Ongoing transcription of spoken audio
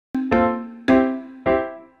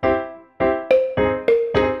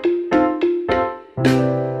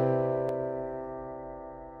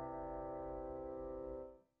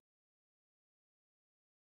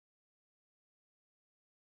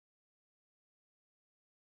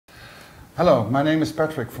Hello, my name is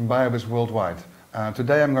Patrick from BioBizz Worldwide.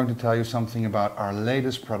 Today I'm going to tell you something about our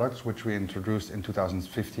latest product which we introduced in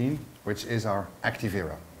 2015, which is our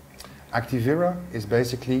Activera. Activera is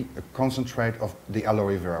basically a concentrate of the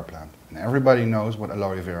aloe-vera plant. And everybody knows what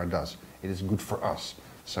aloe-vera does. It is good for us.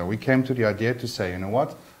 So we came to the idea to say, you know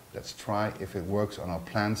what, let's try if it works on our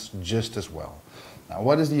plants just as well. Now,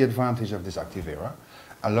 what is the advantage of this Activera?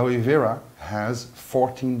 Aloe vera has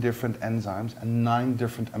 14 different enzymes and 9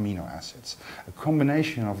 different amino acids. A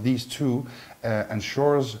combination of these two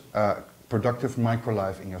ensures productive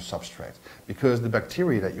microlife in your substrate, because the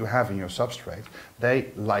bacteria that you have in your substrate,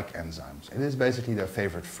 they like enzymes. It is basically their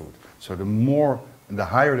favorite food. So the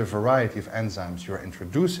higher the variety of enzymes you're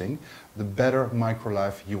introducing, the better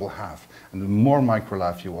microlife you will have. And the more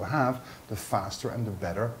microlife you will have, the faster and the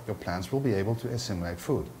better your plants will be able to assimilate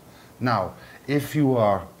food. Now, if you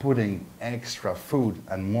are putting extra food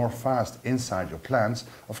and more fast inside your plants,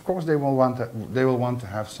 of course they will want to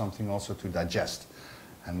have something also to digest.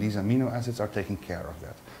 And these amino acids are taking care of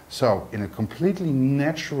that. So, in a completely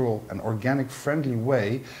natural and organic friendly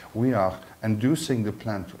way, we are inducing the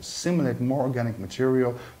plant to assimilate more organic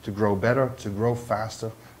material, to grow better, to grow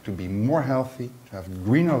faster, to be more healthy, to have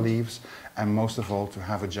greener leaves, and most of all, to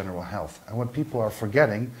have a general health. And what people are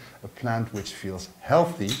forgetting, a plant which feels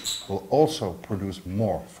healthy will also produce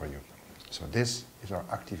more for you. So this is our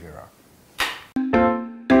Activera.